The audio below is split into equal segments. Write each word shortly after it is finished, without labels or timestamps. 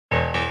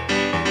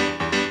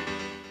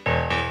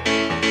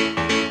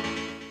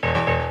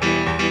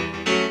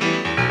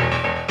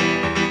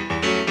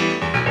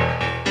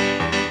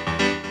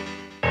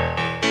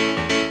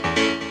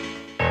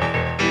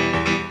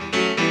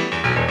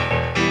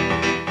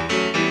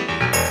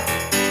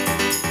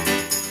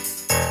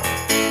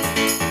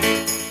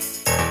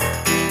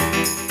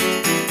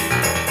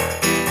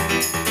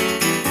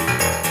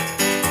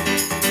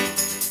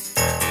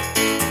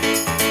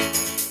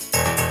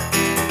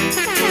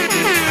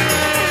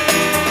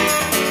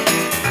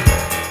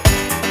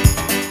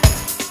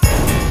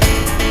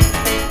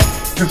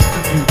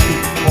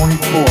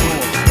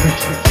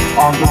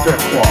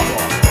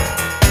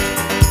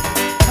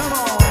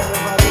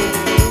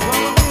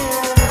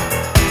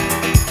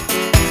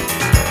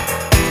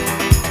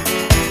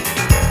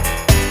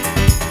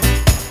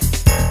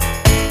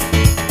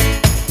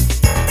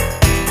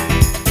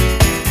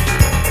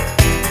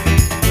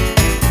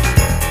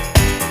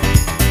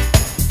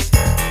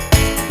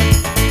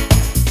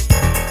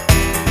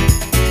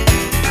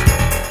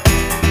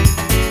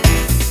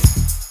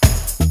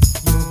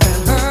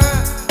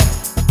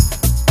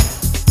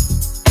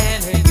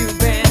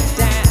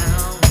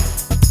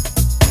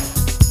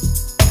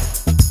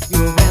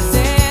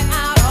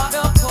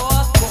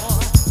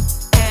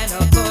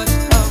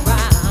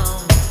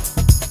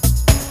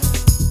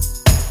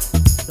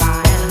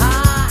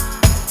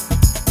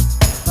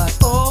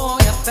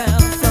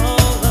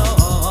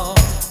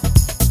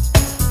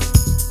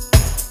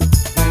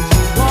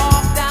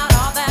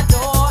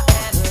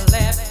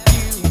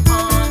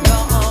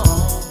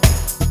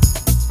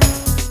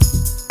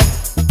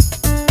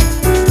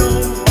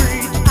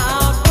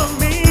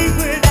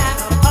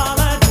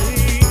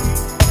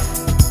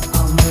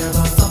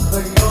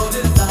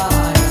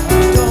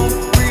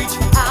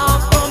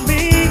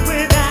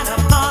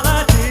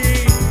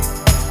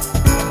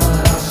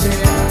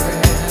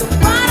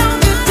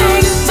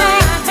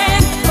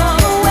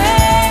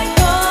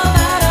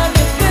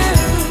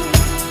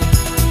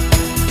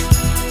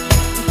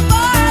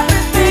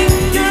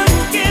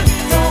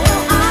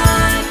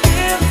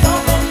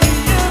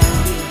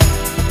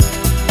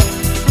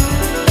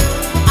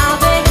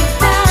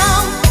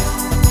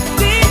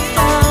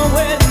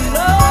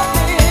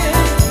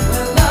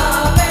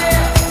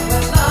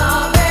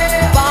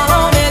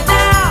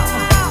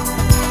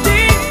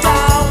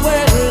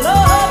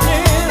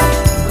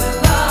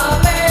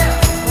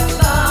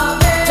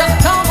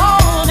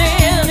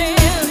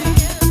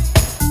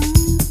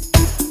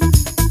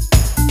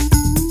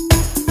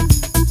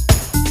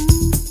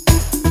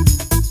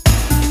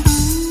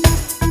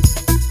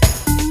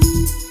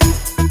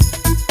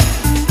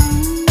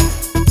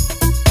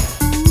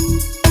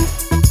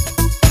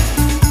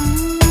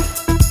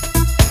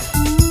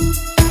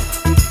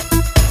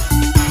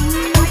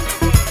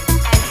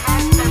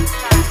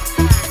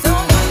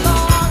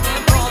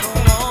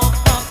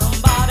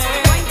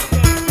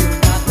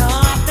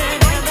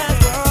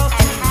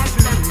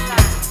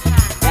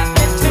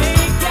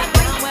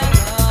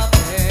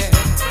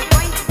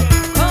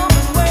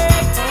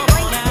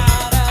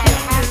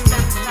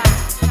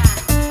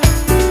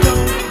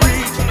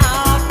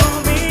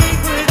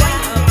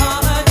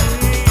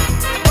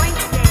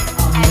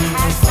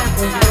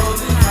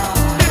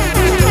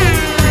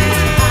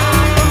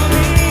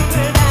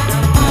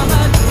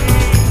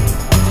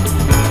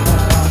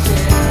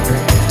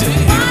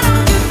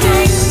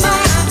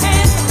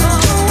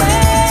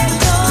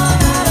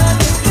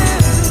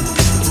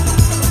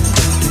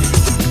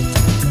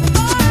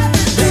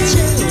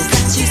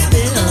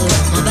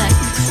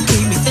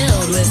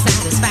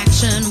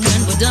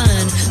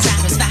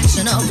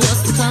of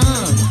what's to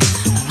come.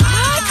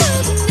 I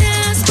couldn't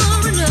ask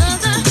for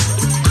another.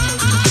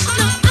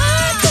 No,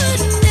 I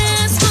couldn't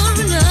ask for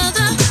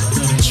another.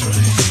 No, that's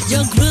right.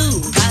 Your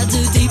groove, I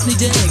do deeply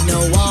dig. No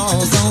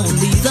walls,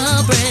 only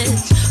the bridge.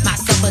 My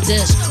supper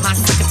dish, my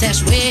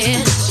succotash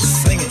wish.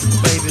 Sing it,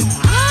 baby.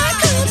 I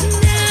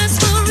couldn't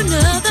ask for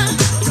another.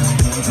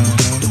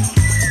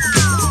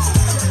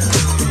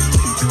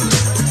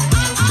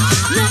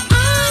 No,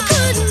 I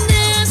couldn't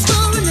ask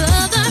for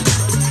another.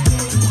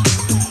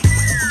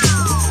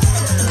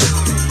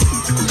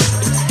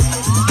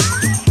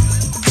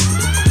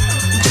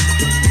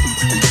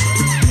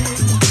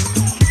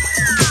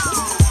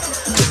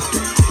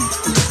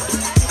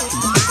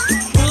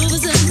 Groove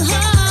is in the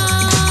heart.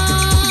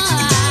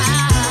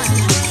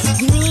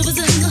 Groove is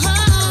in the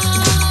heart.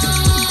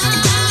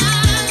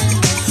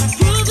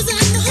 Groove is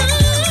in the heart.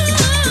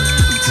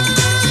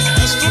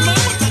 That's the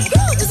moment.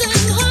 Groove is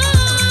in the heart.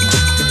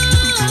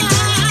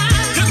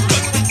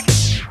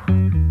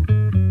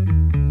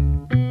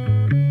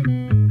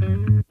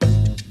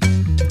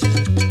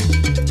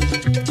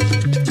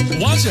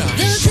 Watch out.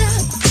 The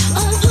depth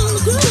of who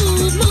the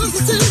groove moves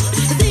us to,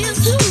 the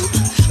nth hoop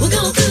we'll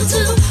go through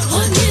to,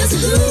 what is a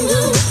who?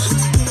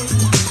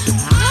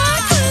 I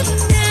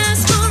couldn't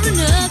ask for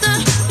another.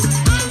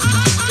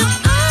 No,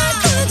 I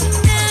couldn't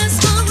ask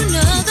for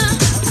another.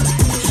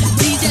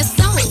 DJ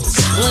Soul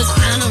was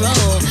on a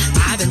roll.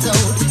 I've been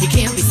told he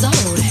can't be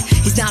sold.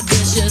 He's not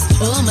vicious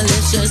or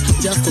malicious,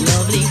 just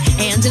lovely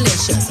and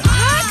delicious.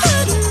 I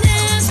couldn't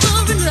ask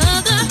for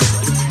another.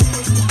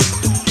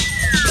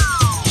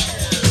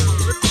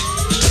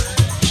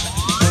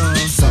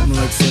 Something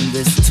lurks in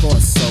this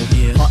torso.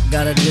 Heart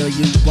got a deal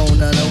you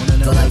wanna know.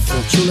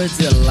 Delightful, truly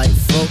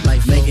delightful.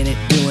 Life making it,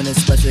 doing it,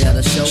 especially at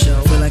a show.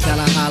 Feeling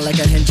kinda high like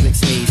a Hendrix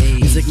haze.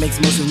 Music makes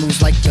motion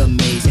moves like a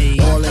maze.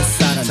 All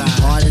inside of me,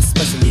 heart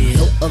especially.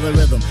 Hilt of the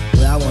rhythm,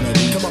 where I wanna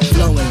be. Come on,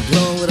 flowing,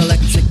 glowing with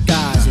electric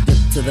eyes. You dip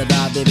to the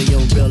dive, baby,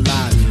 you'll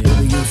realize.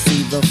 Baby, you'll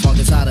see the funk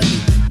inside of me.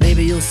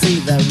 Baby, you'll see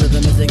that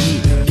rhythm is the key.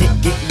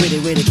 Get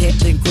with it, can't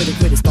think, quit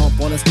it. Stomp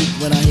on the street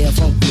when I hear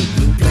funk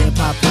blue. Playing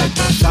pop pipe,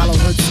 follow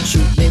her to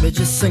shoot. Baby,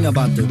 just sing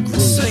about the groove.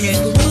 Sing it.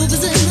 The groove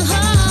is in the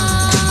heart.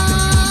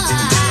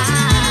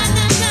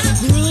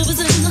 Groove is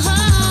in the heart.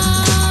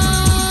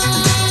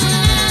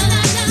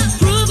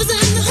 Groove is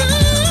in the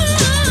heart.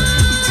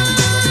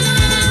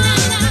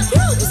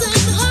 Groove is in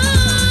the heart.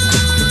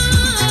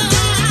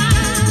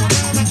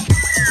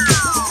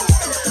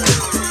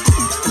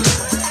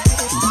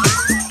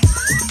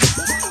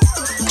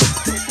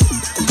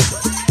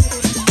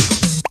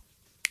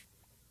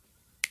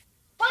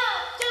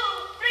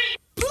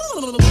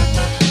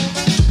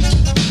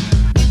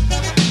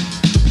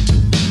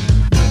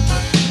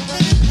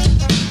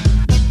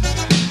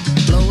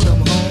 Blow them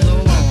home, go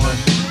on.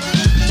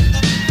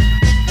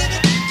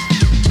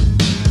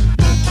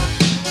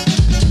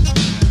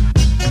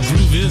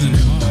 Groove is in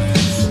the heart.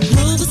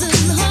 Groove is in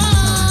the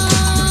heart.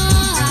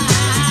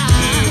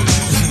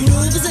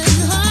 Groove is in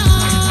the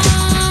heart.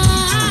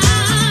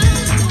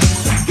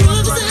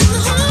 Groove is in the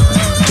heart.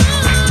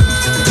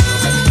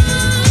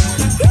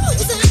 Groove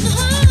is in the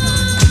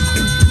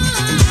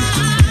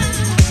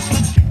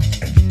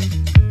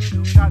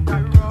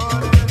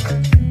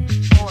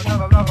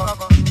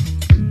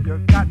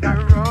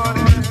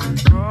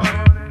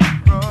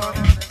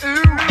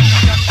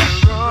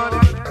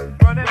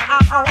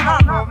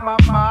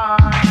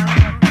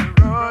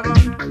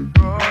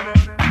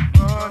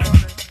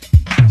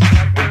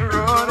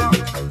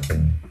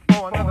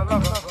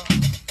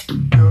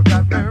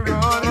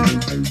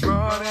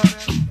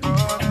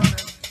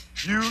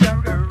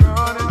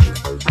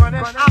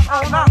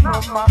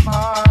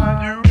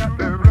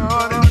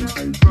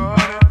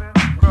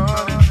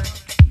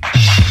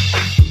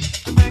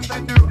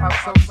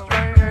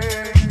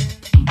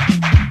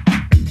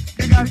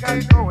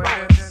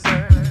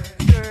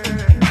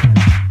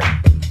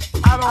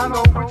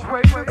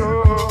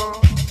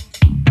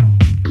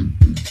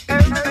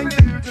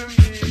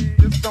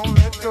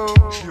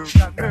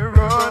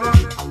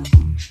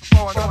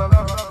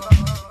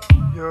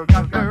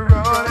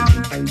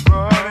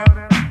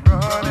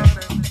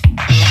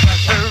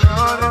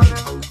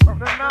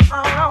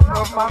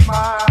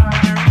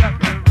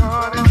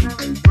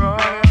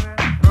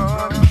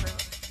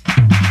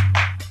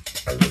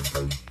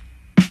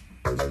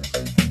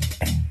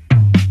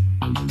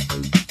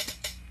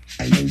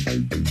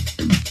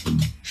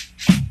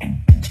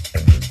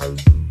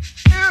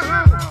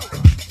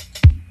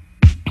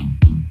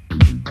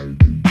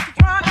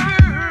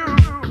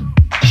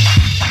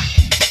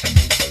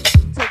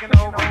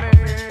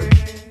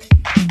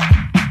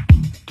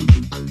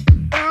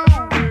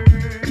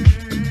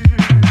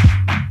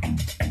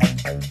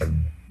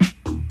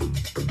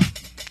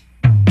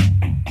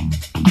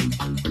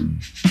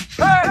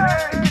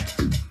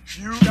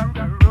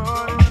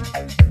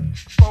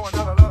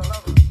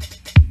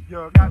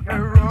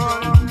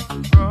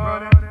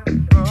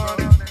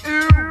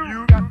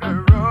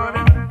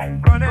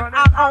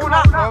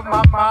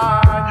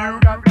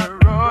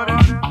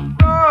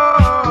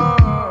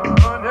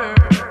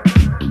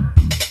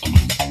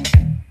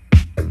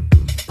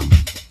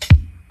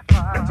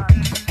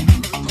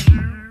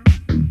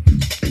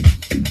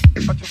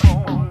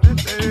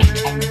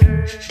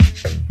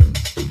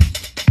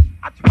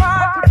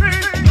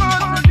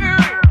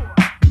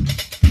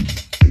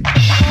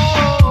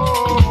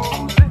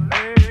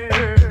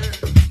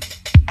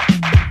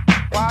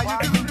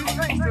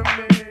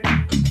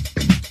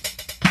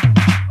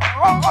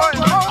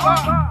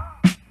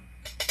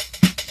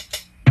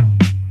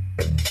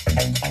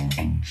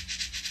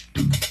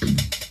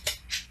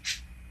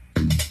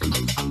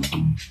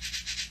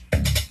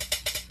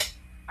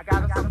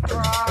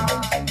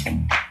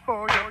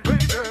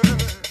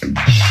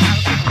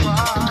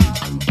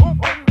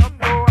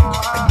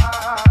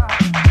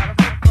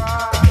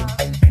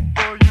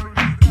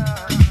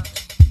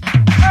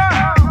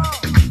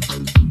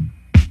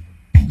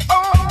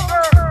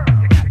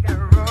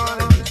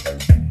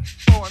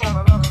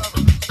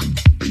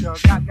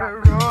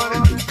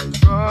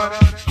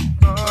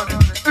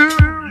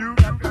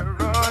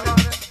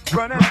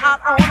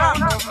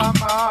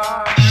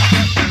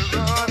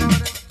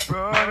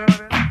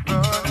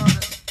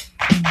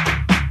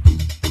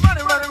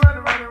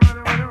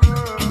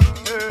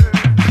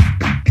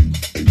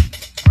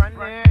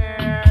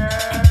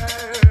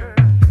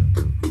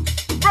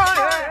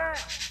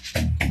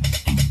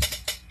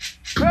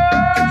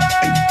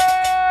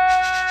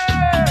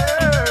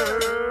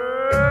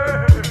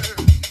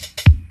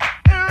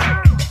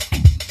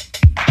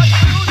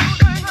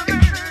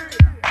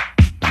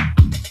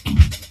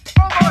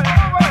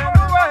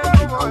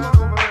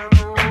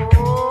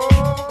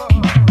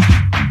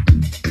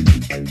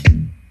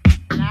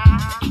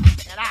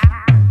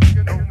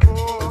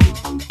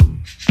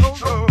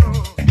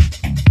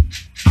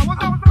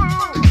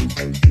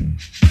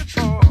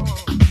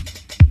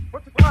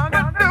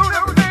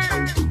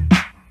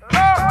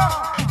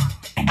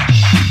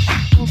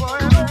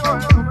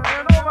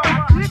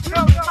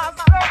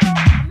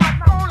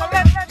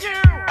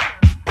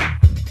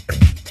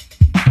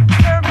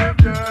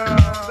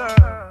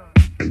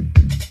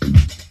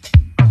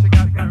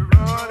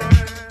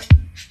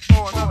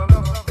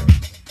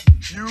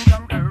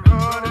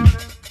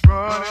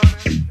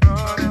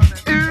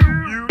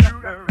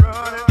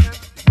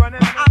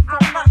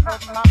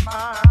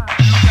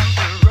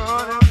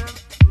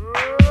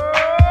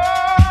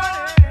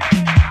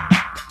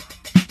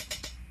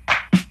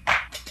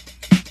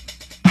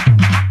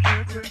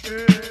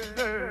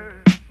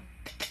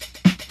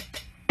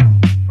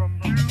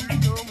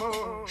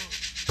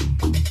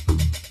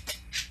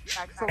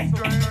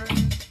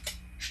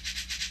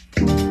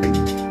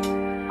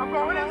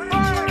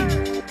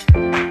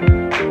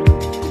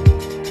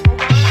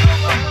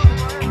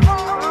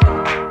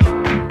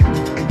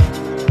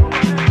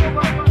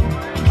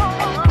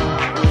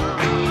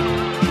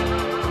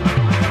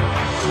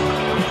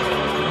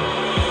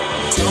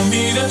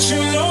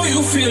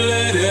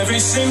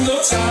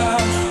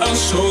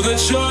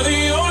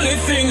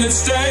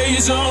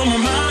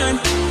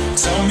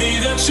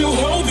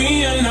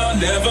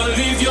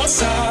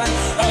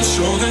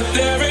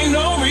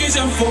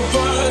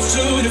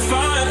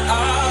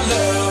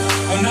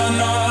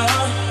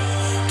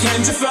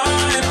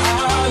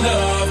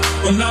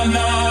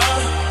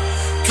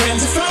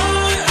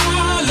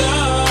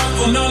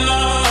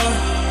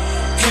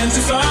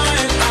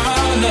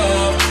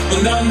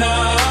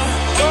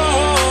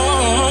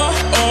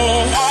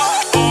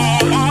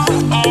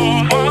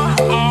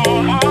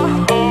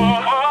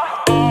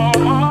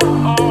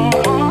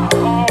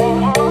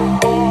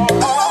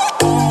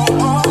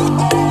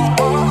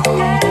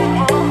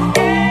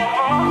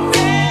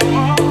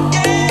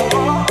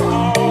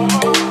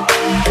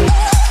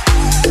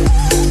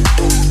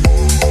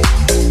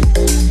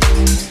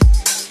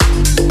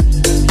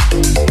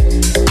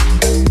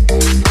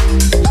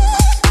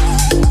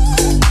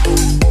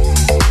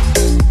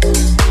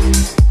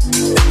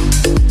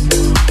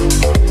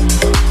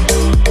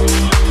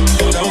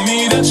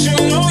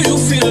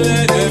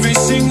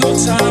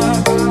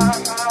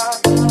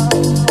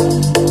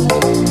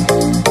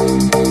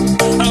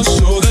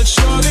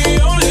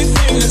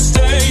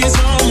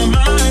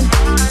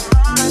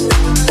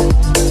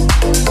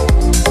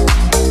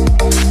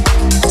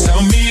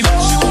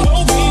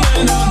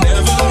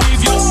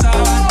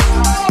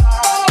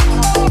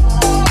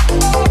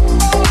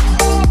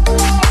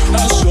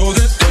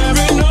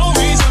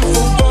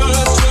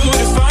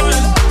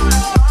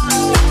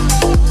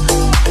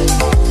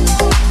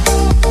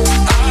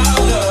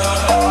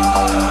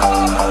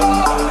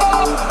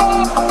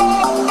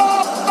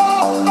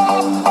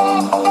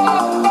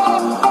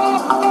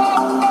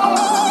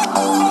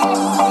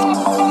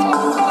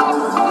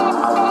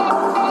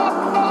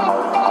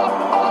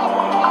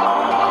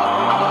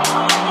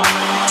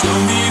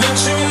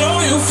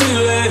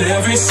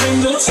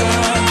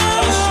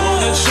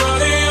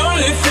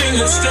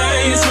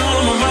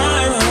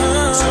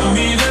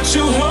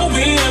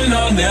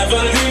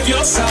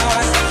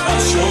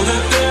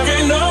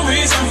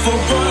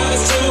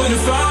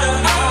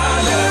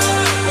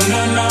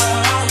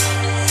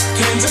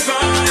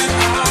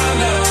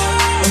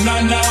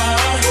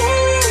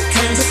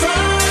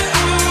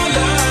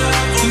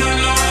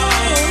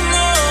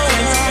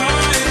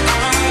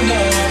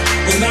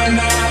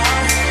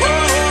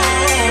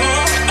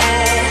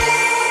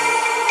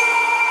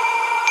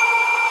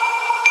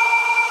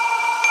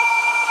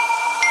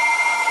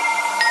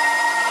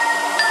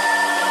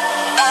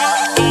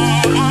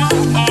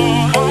Oh,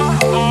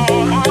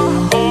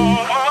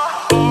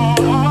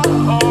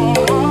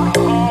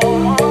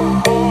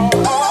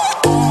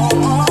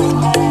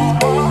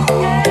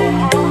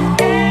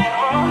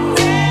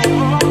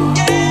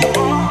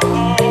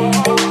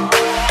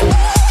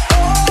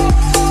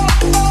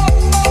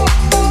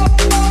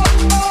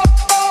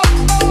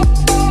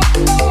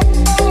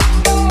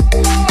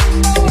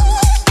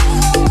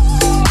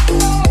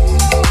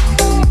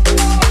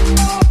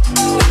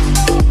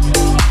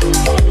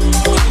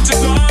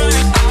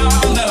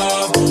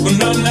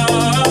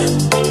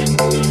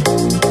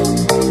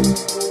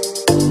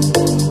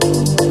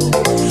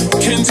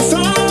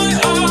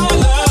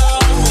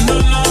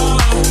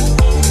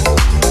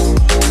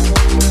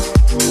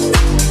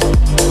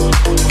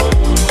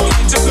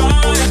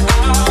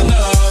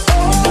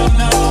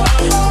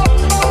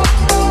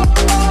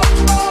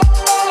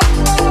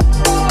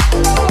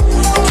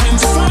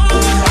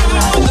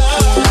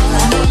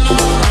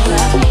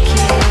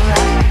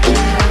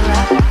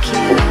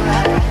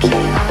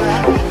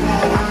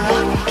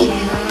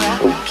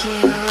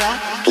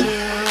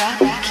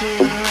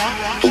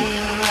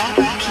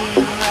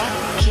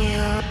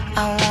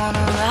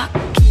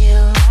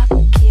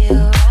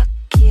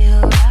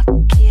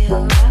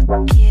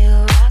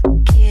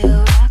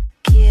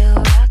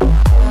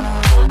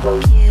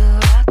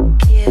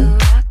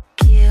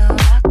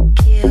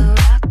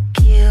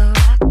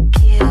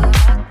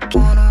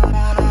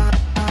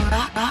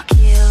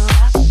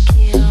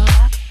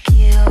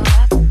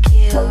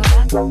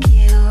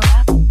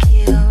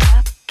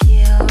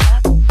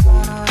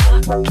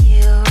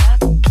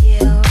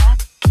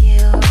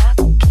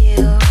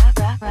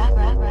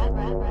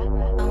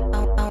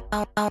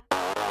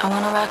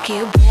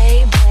 you,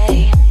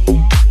 baby. I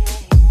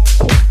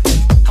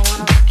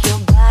wanna rock your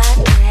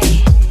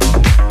body.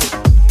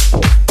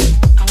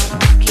 I wanna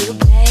rock you,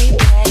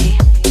 baby.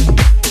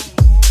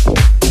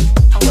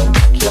 I wanna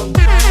rock your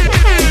body.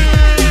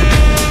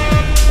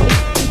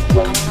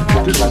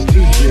 This is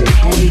DJ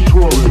Tony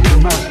Torres, the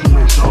master.